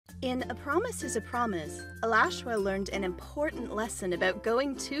In A Promise is a Promise, Alashwa learned an important lesson about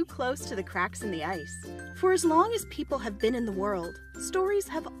going too close to the cracks in the ice. For as long as people have been in the world, stories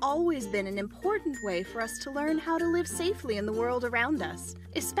have always been an important way for us to learn how to live safely in the world around us,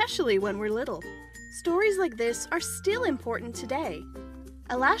 especially when we're little. Stories like this are still important today.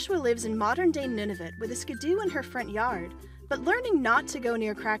 Alashwa lives in modern-day Nunavut with a skidoo in her front yard, but learning not to go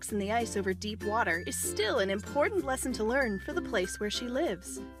near cracks in the ice over deep water is still an important lesson to learn for the place where she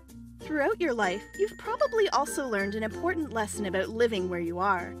lives. Throughout your life, you've probably also learned an important lesson about living where you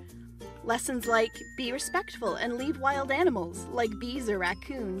are. Lessons like be respectful and leave wild animals, like bees or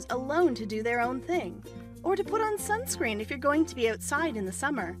raccoons, alone to do their own thing, or to put on sunscreen if you're going to be outside in the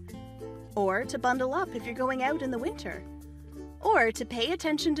summer, or to bundle up if you're going out in the winter, or to pay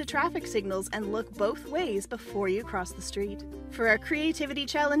attention to traffic signals and look both ways before you cross the street. For our creativity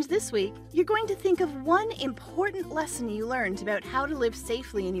challenge this week, you're going to think of one important lesson you learned about how to live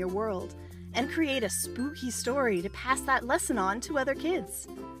safely in your world, and create a spooky story to pass that lesson on to other kids.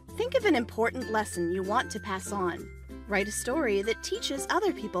 Think of an important lesson you want to pass on. Write a story that teaches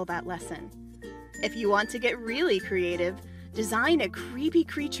other people that lesson. If you want to get really creative, design a creepy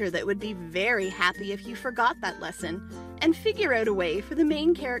creature that would be very happy if you forgot that lesson, and figure out a way for the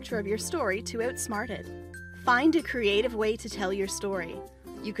main character of your story to outsmart it. Find a creative way to tell your story.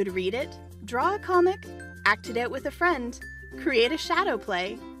 You could read it, draw a comic, act it out with a friend, create a shadow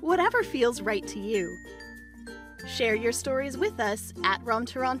play, whatever feels right to you. Share your stories with us at ROM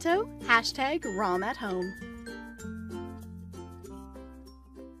Toronto, #ROM at home.